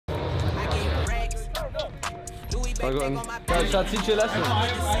So I got him. Guys, shall I teach you a lesson?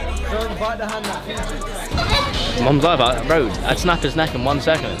 Don't bite the hand that feeds you. Mum's over, bro, I'd snap his neck in 1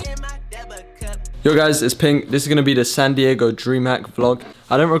 second. Yo guys, it's Pinq. This is going to be the San Diego Dreamhack vlog.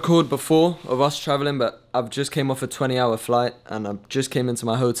 I didn't record before of us traveling, but I've just came off a 20-hour flight and I just came into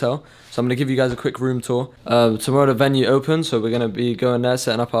my hotel. So I'm going to give you guys a quick room tour. Tomorrow the venue opens, so we're going to be going there,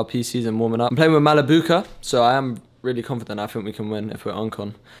 setting up our PCs and warming up. I'm playing with Malibuca, so I am really confident. I think we can win if we're on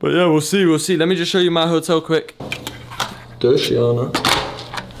con. But yeah, we'll see, Let me just show you my hotel quick. Doshiana.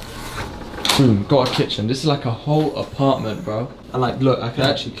 Boom, got a kitchen. This is like a whole apartment, bro. And like, look, I can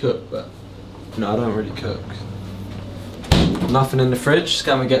actually cook, but no, I don't really cook. Nothing in the fridge.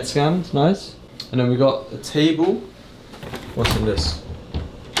 Scan and get scanned. Nice. And then we got a table. What's in this?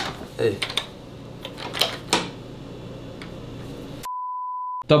 Hey.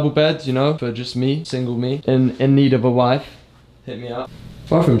 Double bed, you know, for just me, single me, in need of a wife. Hit me up.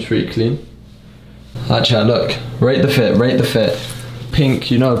 Bathroom's pretty clean. Actually, look, rate the fit,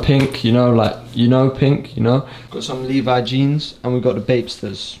 Pinq, you know Pinq, you know, like, you know Pinq, you know. Got some Levi jeans, and we got the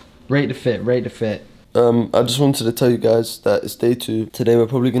Bapesters. Rate the fit. I just wanted to tell you guys that it's day 2. Today we're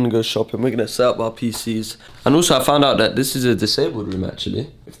probably gonna go shopping. We're gonna set up our PCs. And also I found out that this is a disabled room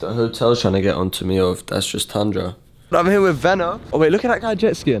actually. If the hotel's trying to get onto me or if that's just Tundra. I'm here with Venno. Oh wait, look at that guy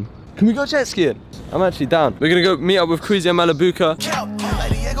jet skiing. Can we go jet skiing? I'm actually down. We're gonna go meet up with Queasy and Malibuca.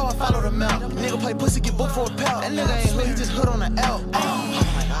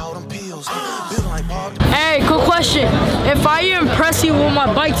 Hey, quick question. If I impress you with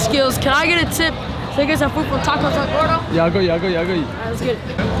my bike skills, can I get a tip to get some food from Tacos El Gordo? Yeah, I got you. Alright, let's get it.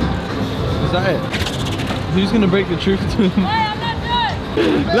 Is that it? Who's gonna break the truth to him? Hey, I'm not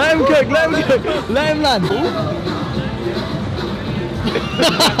done! Let him cook, let him land.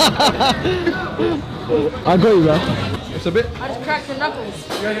 I got you, bro. It's a bit. I just cracked your knuckles.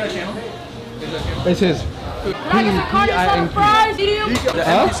 You guys got a channel? It's his. Can I get some carne salad fries, idiot? The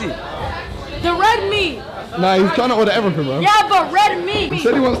NPC. The red meat. Nah, he's trying to order everything, bro. Yeah, but red meat. He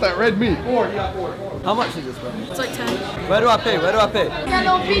said he wants that red meat. 4, yeah, 4. How much is this, bro? It's like 10. Where do I pay?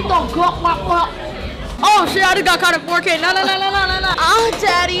 Oh shit, I just got caught at 4K. No. Oh,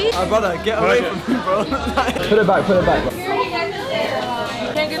 daddy. Oh, brother, get away from me, bro. Put it back, bro.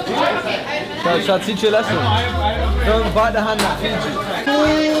 Can't get the chips. Shall I teach you a lesson? Don't bite the hand that feeds you.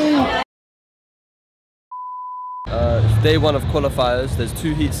 It's day 1 of qualifiers. There's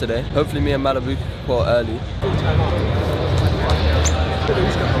 2 heats today. Hopefully me and Malibu can qual early.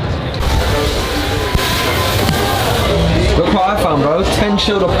 Look what I found, bro. 10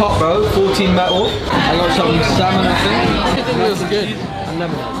 shield a pop, bro. 14 metal. I got some salmon, I think. It was good. And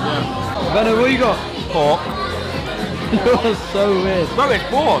lemonade, yeah. Benno, what you got? Pork. You're so weird. Bro, it's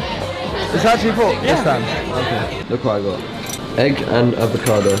pork. It's actually pork? Yeah. This time? Okay. Look what I got. Egg and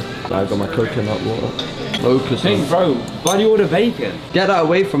avocado. I got my coconut water. Focus Pinq, bro, why do you order bacon? Get that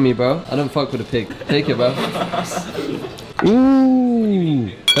away from me, bro. I don't fuck with a pig. Take it, bro. Ooh.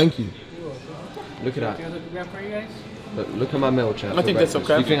 Thank you. Look at that. Look at my meal, chat. I think that's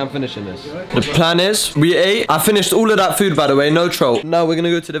okay. Do you think I'm finishing this? The plan is, we ate. I finished all of that food, by the way, no troll. Now we're gonna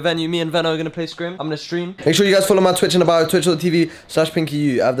go to the venue. Me and Venno are gonna play Scrim. I'm gonna stream. Make sure you guys follow my Twitch in the bio,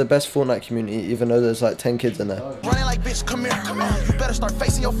 twitch.tv/PinqU. I have the best Fortnite community, even though there's like 10 kids in there. Running like bitch, come here. You better start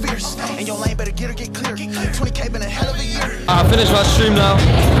facing your fears. And your lane better get clear. 20K been a hell of a year. I finished my stream now.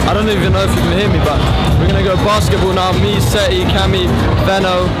 I don't even know if you can hear me, but we're gonna go basketball now. Me, Seti, Cami,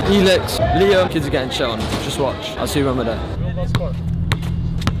 Venno, Elix, Leo. Kids are getting shit on. Just watch. I'll see you when we're there.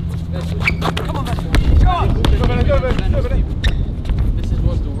 Come on, go, man. This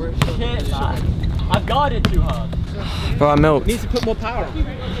was the worst shot. I've guarded too hard. Bro, I milked. Needs to put more power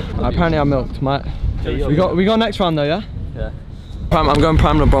on. Apparently I milked, mate. We got next round though, yeah? Yeah. Prime, I'm going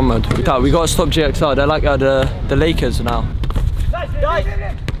Prime LeBron mode. We gotta stop GXR. They're like the Lakers now. Guys!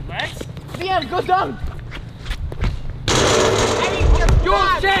 Liam, go down! Your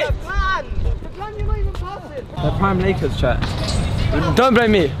shit! They're Prime Lakers, chat. Don't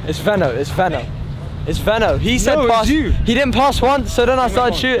blame me. It's Venno. He said pass. He didn't pass once, so then I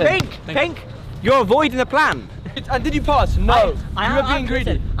started shooting. Pinq, you're avoiding the plan. And did you pass? No. You were being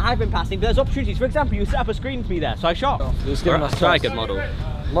greedy. I have been passing, but there's opportunities. For example, you set up a screen for me there, so I shot. Just giving us try a good model.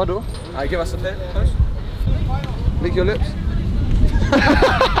 Model? Alright, give us a bit. Lick your lips.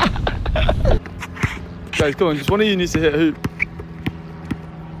 Guys, come on, just one of you needs to hit a hoop.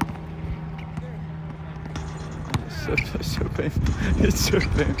 It's so painful. It's so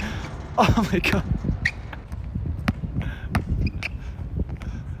painful. Oh my god.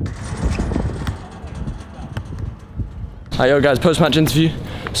 Alright, yo guys, post-match interview.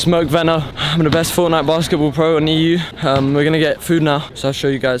 Smoke Venno. I'm the best Fortnite basketball pro in EU. We're gonna get food now, so I'll show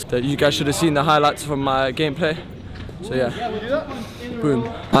you guys. You guys should have seen the highlights from my gameplay. So yeah, boom.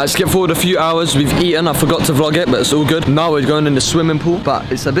 Alright, skip forward a few hours. We've eaten. I forgot to vlog it, but it's all good. Now we're going in the swimming pool, but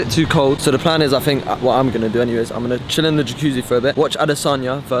it's a bit too cold. So the plan is, I think, what I'm gonna do anyways, I'm gonna chill in the jacuzzi for a bit, watch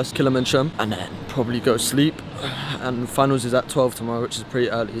Adesanya versus Kilimanjaro, and then probably go sleep. And finals is at 12 tomorrow, which is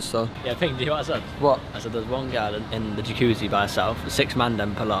pretty early, so. Yeah, Pinq, do you know what I said? What? I said there's one girl in the jacuzzi by herself, 6 man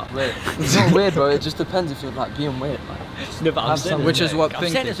then pull up. Wait, it's not weird, bro. It just depends if you're like being weird. Like, no, but I'm saying Which is what I'm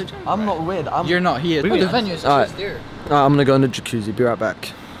Pinq saying is. it's a joke. I'm not weird. You're not here. Really? The venue is Alright. just there. I'm gonna go in the jacuzzi. Be right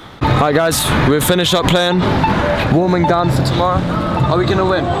back. Alright, guys, we've finished up playing, warming down for tomorrow. Are we gonna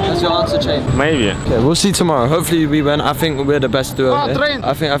win? That's your answer, Chain. Maybe. Okay, we'll see tomorrow. Hopefully we win. I think we're the best duo. Here.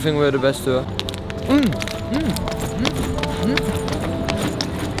 I think we're the best duo.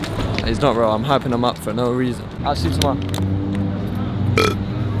 He's not real. I'm hyping him up for no reason. I'll see you tomorrow.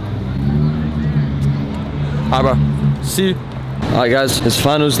 Hi, bro. See you. Alright, guys, it's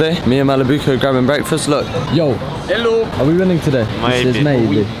finals day. Me and Malibuko grabbing breakfast. Look. Yo. Hello. Are we winning today? Maybe.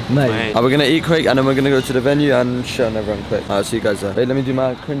 Maybe. Maybe. We're gonna eat quick and then we're gonna go to the venue and show everyone quick. Alright, see you guys there. Wait, let me do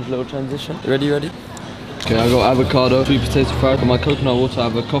my cringe little transition. You ready? Okay, I got avocado, sweet potato fry, got my coconut water, I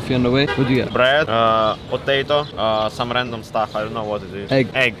have a coffee on the way. What do you get? Bread, potato, some random stuff. I don't know what it is. Egg.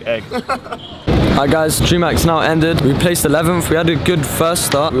 Egg. Alright guys, Dreamhack's now ended. We placed 11th. We had a good first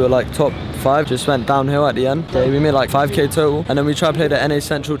start. We were like top 5. Just went downhill at the end. Okay, we made like 5k total. And then we tried to play the NA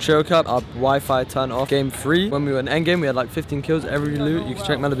Central Chill Cup. Our Wi-Fi turned off. Game 3. When we were in endgame, we had like 15 kills. Every loot. You can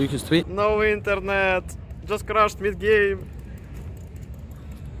check Malibuko's tweet. No internet. Just crashed mid-game.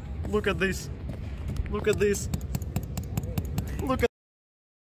 Look at this. Look at this. Look at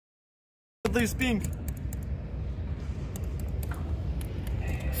this Pinq.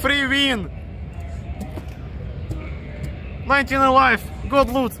 Free win. 19 alive. Good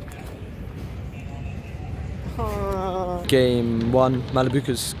loot. Game 1,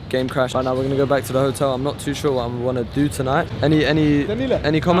 Malibuko's game crash. Right now we're gonna go back to the hotel. I'm not too sure what I want to do tonight.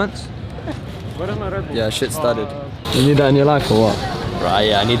 Any comments? Yeah, shit started. You need that in your life or what? Right,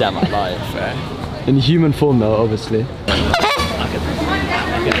 yeah, I need that in my life. In human form though, obviously.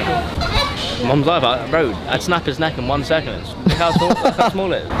 Mum's life, bro, I'd snap his neck in 1 second. Look how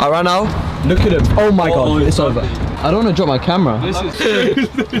small it is. Alright, right now, look at him. Oh my god, it's over. I don't want to drop my camera.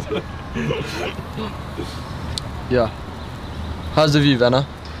 Yeah. How's the view, Venna?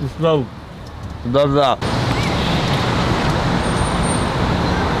 Bro. Blah blah.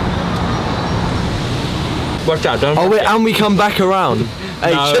 Watch out, don't. Oh wait, and we come back around.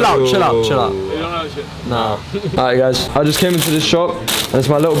 Hey, No. chill out. No. Alright guys, I just came into this shop and it's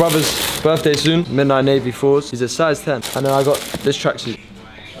my little brother's birthday soon. Midnight Navy 4s. He's a size 10. And then I got this tracksuit.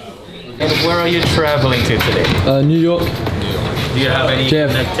 Where are you traveling to today? New York. Do you have any JF.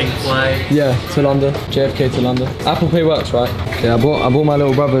 connecting flight? Yeah, to London. JFK to London. Apple Pay works, right? Yeah, I bought my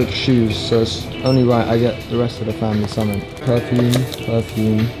little brother shoes, so it's only right I get the rest of the family something. Perfume,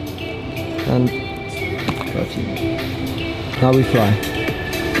 and perfume. Now we fly.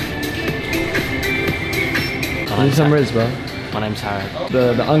 Need some Riz, bro. My name's Harry.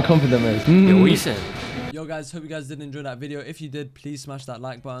 The unconfident Riz. Yo, what you said? Yo guys, hope you guys did enjoy that video. If you did, please smash that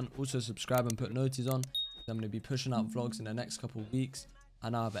like button. Also subscribe and put noties on. I'm going to be pushing out vlogs in the next couple of weeks. I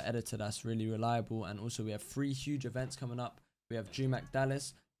now have an editor that's really reliable. And also we have 3 huge events coming up. We have Dreamhack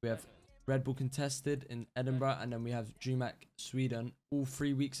Dallas. We have Red Bull Contested in Edinburgh. And then we have Dreamhack Sweden. All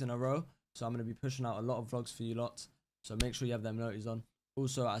 3 weeks in a row. So I'm going to be pushing out a lot of vlogs for you lots. So make sure you have them noties on.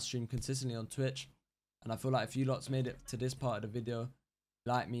 Also, I stream consistently on Twitch. And I feel like if you lots made it to this part of the video,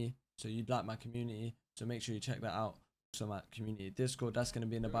 like me, so you'd like my community. So make sure you check that out. Also my community Discord, that's going to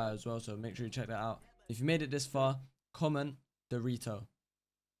be in the bio as well. So make sure you check that out. If you made it this far, comment Dorito.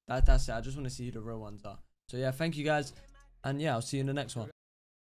 That's it. I just want to see who the real ones are. So yeah, thank you guys. And yeah, I'll see you in the next one.